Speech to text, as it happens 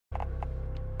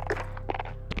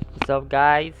So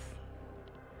guys,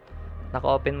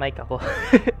 naka-open mic ako.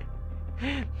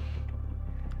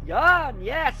 Yan!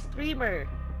 Yes! Streamer!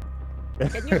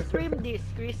 Can you stream this,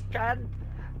 Christian?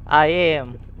 I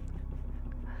am.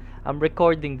 I'm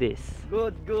recording this.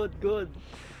 Good, good, good.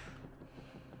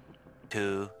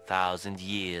 2,000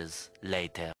 years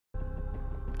later.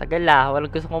 Tagal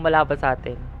walang gusto kong malaban sa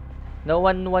atin. No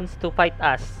one wants to fight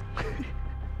us.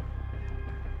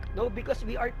 No, because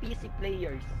we are PC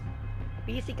players.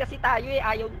 PC kasi tayo eh,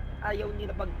 ayaw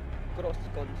nila mag-cross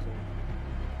console.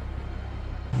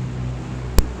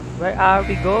 Where are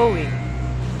we going?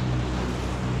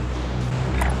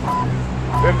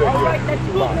 Alright, let's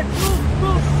move,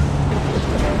 move!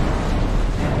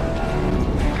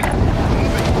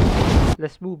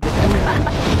 Let's move.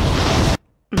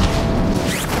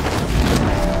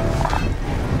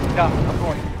 Yeah, I'm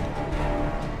going.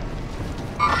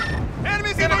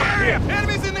 Enemies in the area!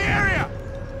 Enemies in the area!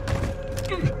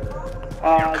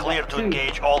 You're clear to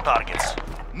engage all targets.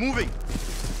 Moving.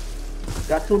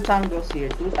 Got 2 tangos here,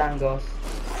 2 tangos.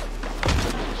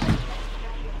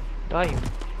 Ay.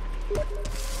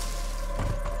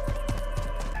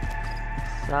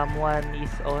 Someone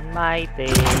is on my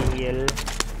tail.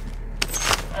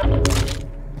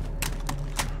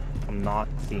 I'm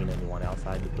not seeing anyone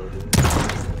outside the building.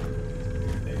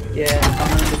 Yeah,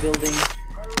 someone in the building.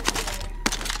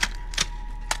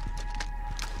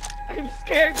 I'm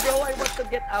scared, bro. I want to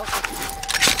get out.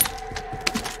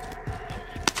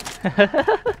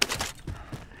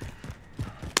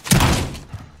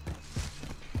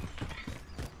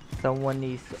 Someone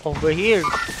is over here.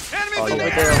 Enemies Oh, in yeah.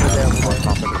 the area! On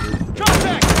top of the roof.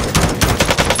 Contact!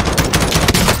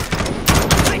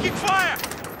 Taking fire!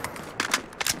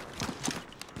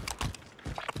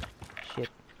 Shit.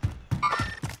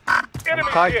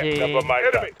 Enemy charging. here! Never mind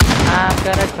that. I'm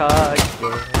gonna charge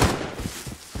you.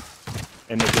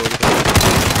 In the building.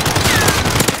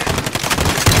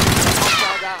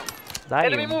 Dying.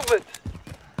 Enemy movement!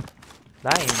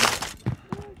 Dying.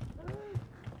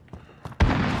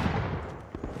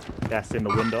 That's in the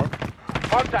window.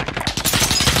 Contact!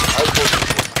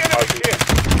 Enemy here!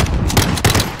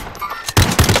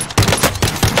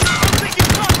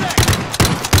 Taking contact!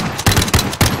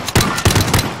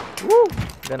 Woo!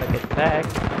 Gonna get back.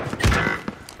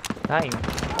 Dying.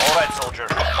 Alright, soldier.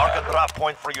 Mark a drop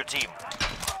point for your team.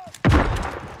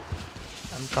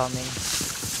 I'm coming.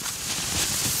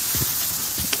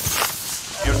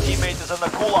 Your teammate is in the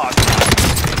gulag.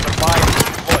 Survive and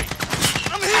deploy.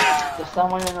 I'm here! There's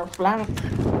someone on our flank.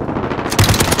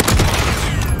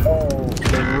 Oh,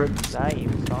 they ripped.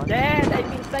 Dying, son. Dead!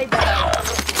 I'm inside the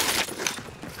house.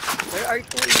 There are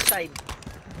 2 inside.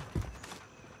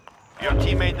 Your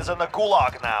teammate is in the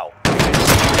gulag now.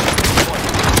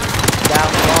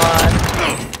 Down one.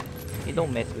 You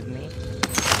don't mess with me.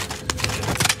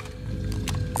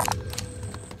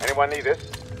 Anyone need this?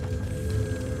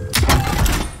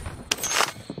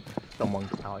 Someone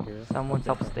out here. Someone's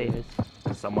upstairs.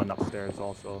 And someone upstairs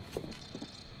also.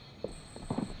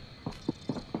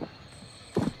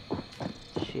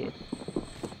 Shit.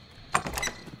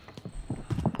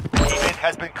 Teammate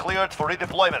has been cleared for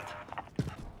redeployment.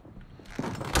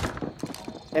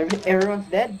 Everyone's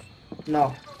dead?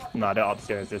 No. No, they're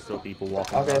upstairs. There's still people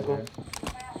walking. Okay, around cool. there.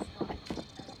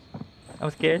 I'm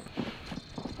scared.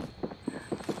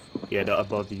 Yeah, they're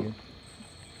above you.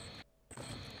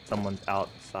 Someone's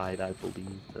outside, I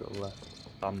believe, to the left.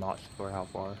 I'm not sure how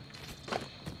far.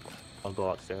 I'll go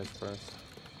upstairs first.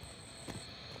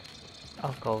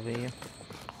 I'll cover you.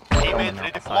 Teammate Someone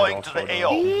redeploying outside to the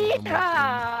also, AO.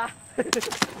 Yeehaw!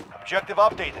 Objective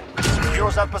updated.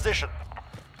 Secure that position.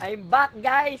 I'm back,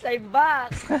 guys! I'm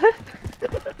back!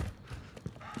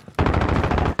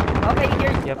 Okay,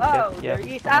 here's... Yep, oh, yep, there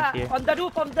is... someone's here. on the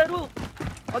roof, on the roof!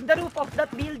 On the roof of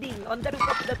that building! On the roof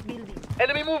of that building!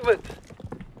 Enemy movement!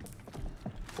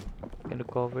 Gonna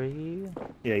cover you.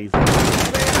 Yeah, he's Where? On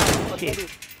the Shit.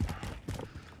 roof.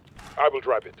 I will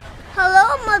drive it.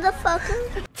 Hello,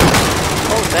 motherfucker.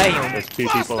 Oh, damn. There's 2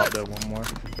 people up there, one more.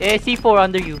 Yeah, C4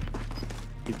 under you.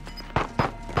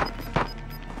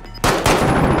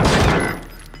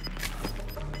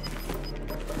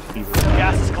 He's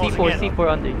Gas is closing C4, in. C4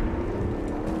 under you.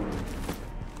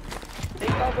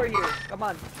 Take over here. Come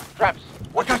on. Traps.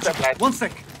 Watch your step, lad. One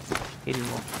sec. Kill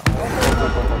mo. Go, go, go,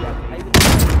 go, go. I will...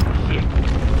 Shit.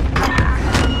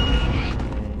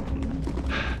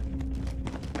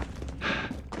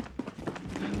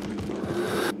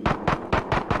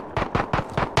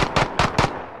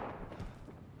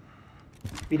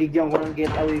 Binigyan ko ng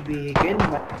getaway vehicle.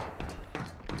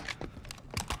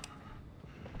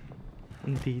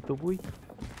 Dito, boy.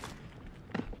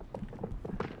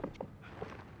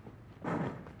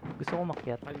 Gusto ko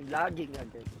makyat. Ang lagging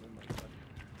agad.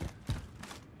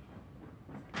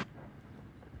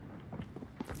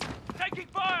 Taking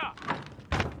fire!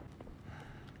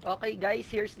 Okay guys,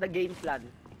 here's the game plan.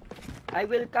 I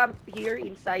will camp here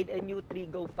inside and you three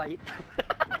go fight.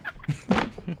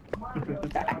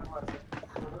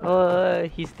 Oh,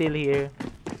 he's still here.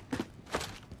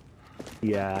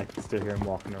 Yeah, I can still hear him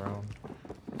walking around.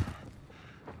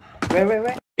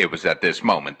 Wait. It was at this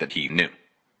moment that he knew.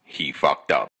 He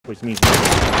fucked up. Which means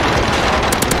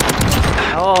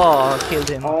Oh, killed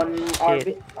him.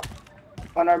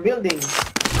 On our building.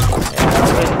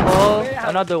 Oh,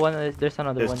 another one. There's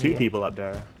another there's one two here. people up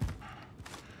there.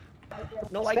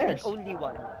 No, I Stairs. think only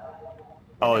one.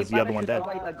 Oh, I is the other one parachuted dead? a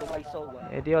while ago, I saw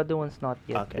one. The other one's not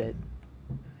yet Okay. dead.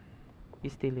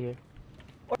 He's still here.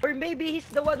 Or maybe he's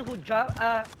the one who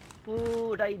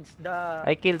who rides the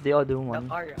I killed the other one.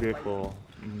 car. Vehicle.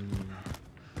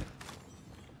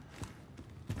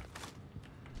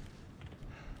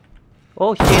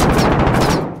 Oh shit!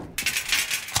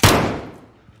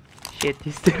 Shit,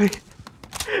 he's still here.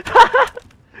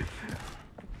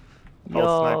 Oh,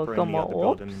 Yo, sniper in come the on. other Oops.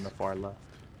 building in the far left.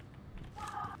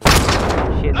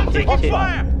 Shit, I'm shit, taking shit.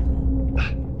 fire!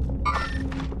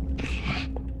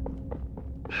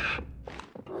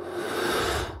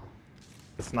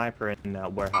 The sniper in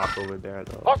that warehouse over there,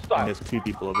 though. Hostile. And there's two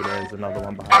people over there. There's another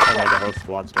one behind. Oh, no, the whole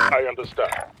squad's there. I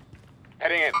understand.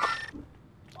 Heading in.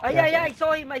 Yeah, I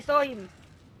saw him.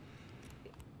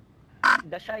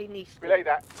 The shiny. Relay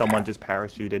that. Someone just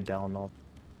parachuted down off.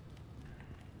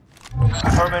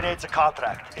 Terminate the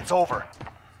contract. It's over.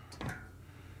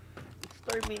 It's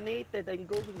terminated. I'm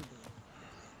going.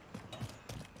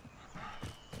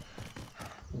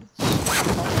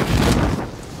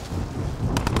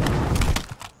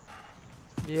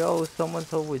 Yo,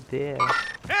 someone's over there.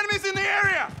 Enemies in the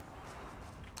area!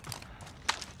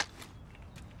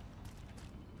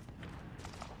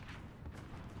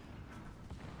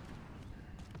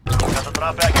 Got the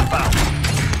drop bag inbound.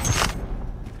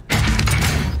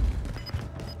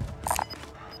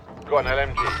 Go on,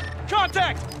 LMG.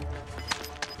 Contact!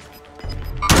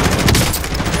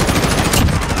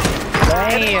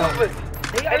 Damn!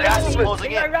 They are Gas is running.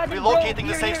 closing They are in. running, Relocating bro.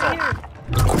 the safe Here, zone. here.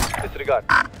 Disregard.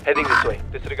 Heading this way.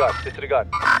 Disregard.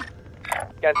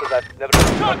 Cancel that. Never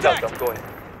mind. Contact! I'm going.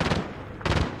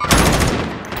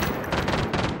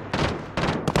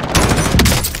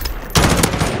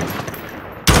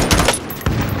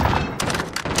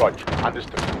 Roger.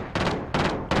 Understood.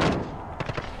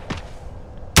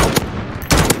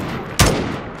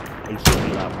 They should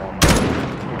be that one.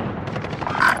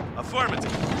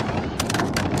 Affirmative.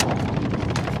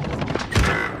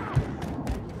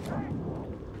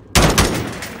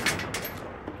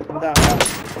 Come down.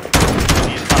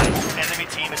 Be advised, enemy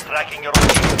team is tracking your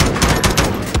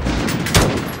location.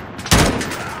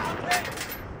 Down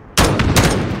again.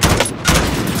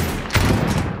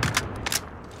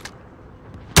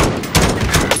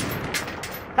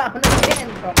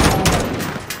 Come on.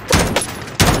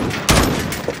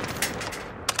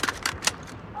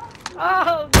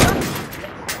 Oh no!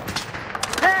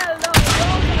 Hell no!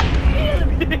 Don't kill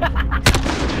me!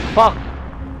 Fuck!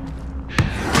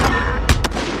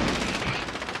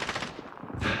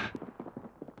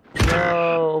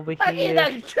 Yo, over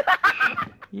here.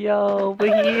 Yo, over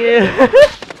here. You're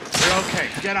okay.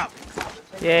 Get up.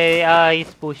 Yeah,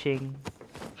 he's pushing.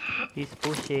 He's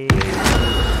pushing.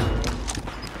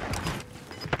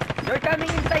 They're coming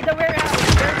inside the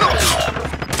warehouse. Careful.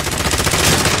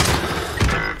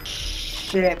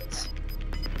 Shit.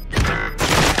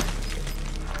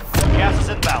 Gas is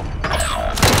inbound.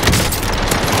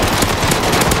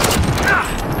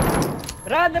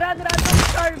 Run! Don't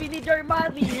starve. We need your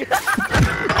money.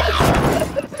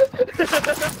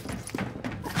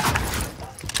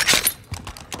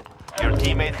 Your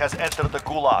teammate has entered the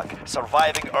gulag.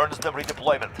 Surviving earns them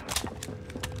redeployment.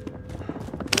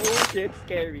 Oh shit,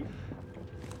 scary.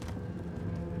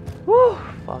 Woo!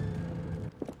 Fuck.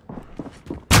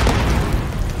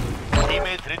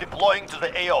 Teammate redeploying to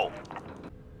the AO.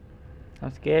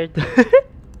 I'm scared.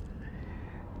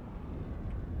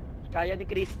 Kaya ni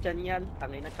Christian yan.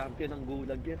 Tangay na champion ng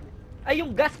gulag yan. Ay,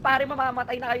 yung gas pare,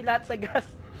 mamamatay na kayo lahat sa gas.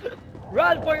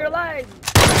 Run for your life!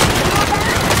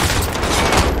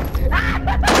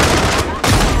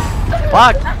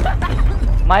 Fuck!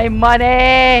 My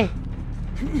money!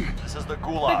 This is the Sabi ko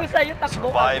gulag. sa'yo, takbo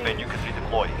Survive kami. and you can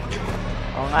redeploy.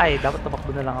 Oo nga eh, dapat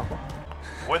tumakbo na lang ako.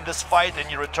 Win this fight and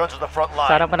you return to the front line.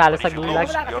 Sarap manalo But sa if you gulag.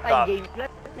 lose, Wala kasi you're tayong done. game plan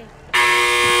eh.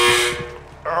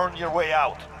 Earn your way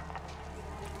out.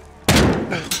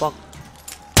 Fuck.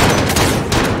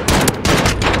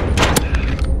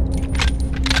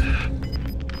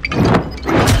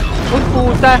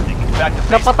 puta. Back to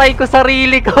base. Napatay ko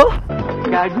sarili ko.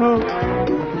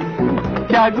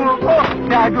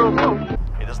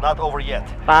 It is not over yet.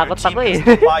 Takot Your team ako eh. can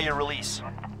still buy your release.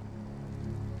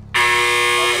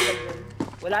 Okay lang yun.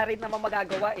 Wala rin naman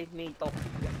magagawa eh, NATO.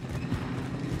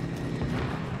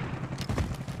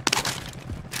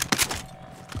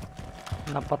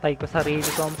 Napatay ko sarili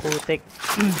ko ang putik.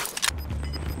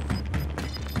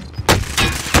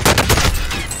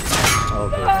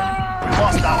 Okay. We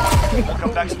lost that one. We'll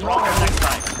come back stronger next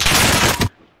time.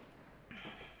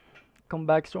 Come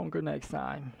back stronger next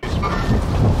time.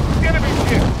 Enemies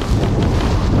here.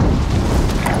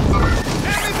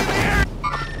 Enemies in the air.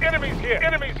 Enemies here.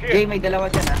 Enemies here. Jay, may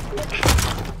dalawa dyan, ha?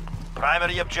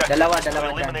 Primary objective. Dalawa to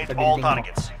dyan, eliminate sa all building mo.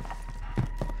 targets.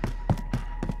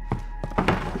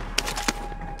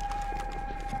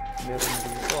 Meron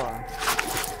dito ah.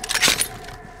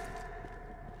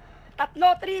 Tatlo,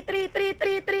 3.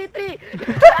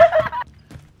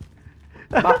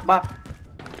 Back.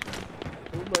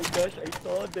 Oh my gosh, I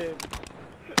saw them.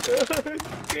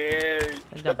 Scared.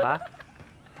 Nandiyan ba?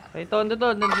 Ito,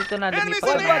 nandito na. Lumipat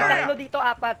Squad na. 1, tatlo dito,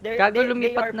 apat. Gago,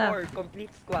 lumipat they na. are 4,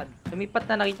 complete squad. Lumipat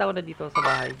na, nakita ko na dito sa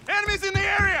bahay. Enemies in the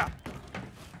area.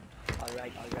 Alright.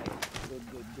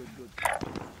 Good.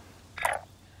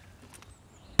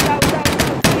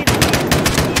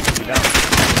 Down.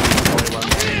 Only one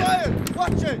more.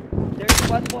 There's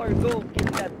one more, go,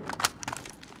 kill that.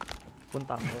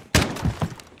 Punta ko.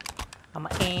 I'ma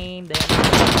aim them.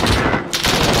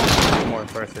 One more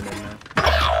person in there.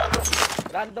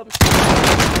 Random.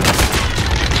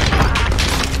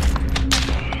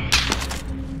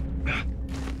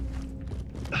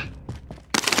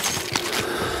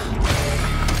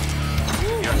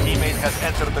 Your teammate has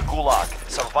entered the gulag.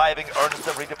 Surviving earns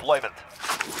them redeployment.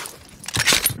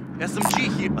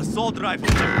 SMG here, assault rifle.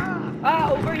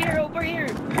 Ah, over here.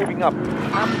 Moving up.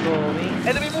 I'm going.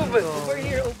 Enemy movement. Over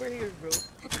here, bro.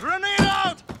 Grenade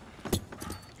out!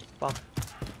 Fuck.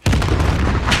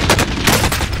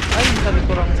 Ay, sabi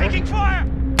ko lang. Taking fire!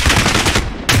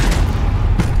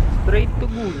 Straight to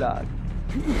gulag.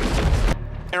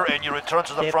 Here and you return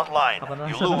to the Shit. front line. Ako na.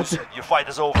 You lose. Your fight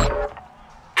is over.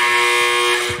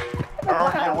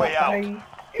 Earn your way out.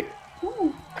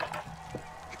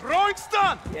 Throwing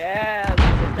stun! Yes,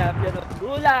 the champion of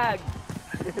Gulag.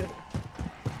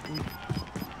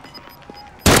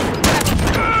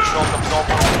 Show them no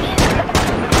mercy.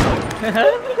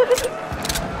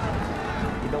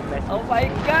 You don't mess Oh my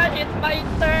god, it's my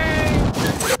turn!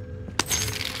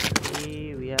 with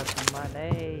me. We have some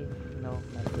money. No,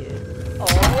 not yet. Oh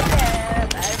yes,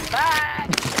 I'm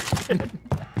back!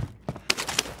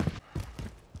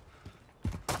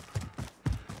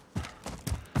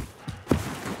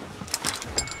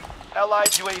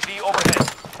 Allied UAV overhead.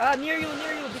 Ah, near you,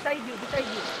 beside you.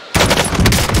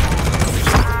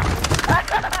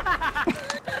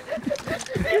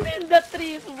 He's in the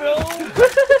trees, bro!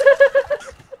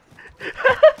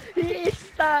 He is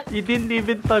stuck! He didn't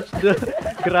even touch the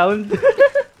ground.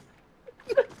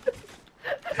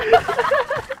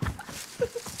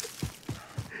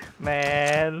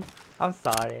 Man, I'm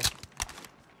sorry.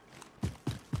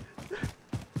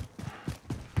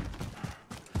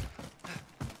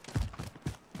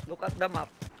 Look at the map.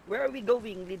 Where are we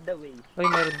going? Lead the way. Uy,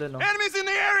 meron dun, oh. Enemies in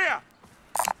the area!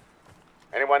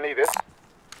 Anyone need this?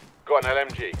 Got an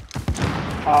LMG.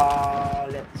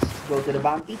 Let's go to the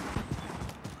bounty.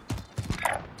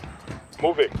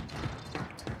 Moving.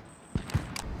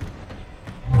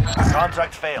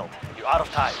 Contract failed. You're out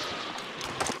of time.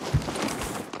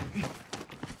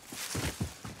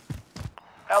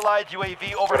 Allied UAV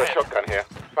Got a overhead. shotgun here.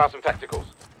 Found some tacticals.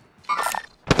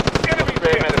 Enemy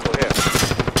medical here.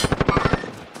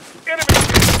 Enemy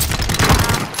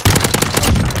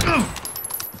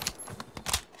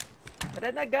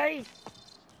Tara na, guys!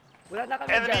 Wala na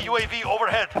kami Enemy dyan. UAV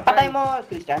overhead. Napatay mo,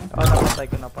 Christian. Oh,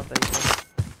 napatay ko.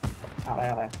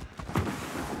 Okay.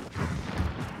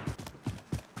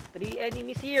 3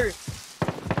 enemies here.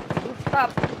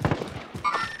 Rooftop.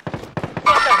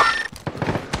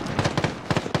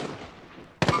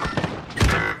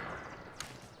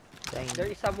 Dang. There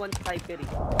is someone snipering.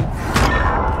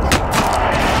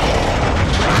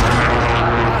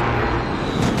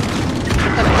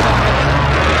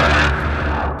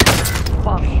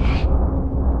 Fuck.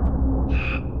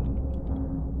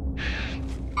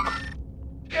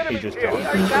 He just They dropped.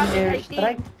 are coming, I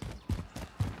Strike. think.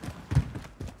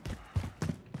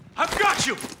 I've got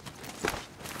you!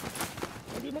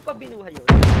 Hindi mo pa binuhay yun.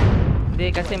 Hindi,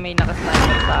 kasi may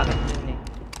nakasniper sa akin dun eh.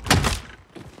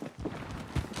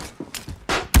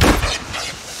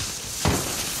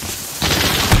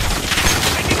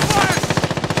 Taking fire!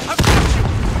 I've got you!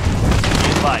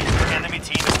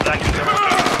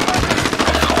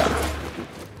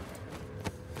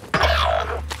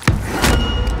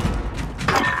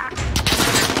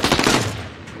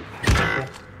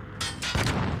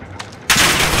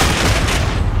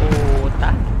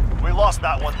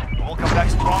 that one.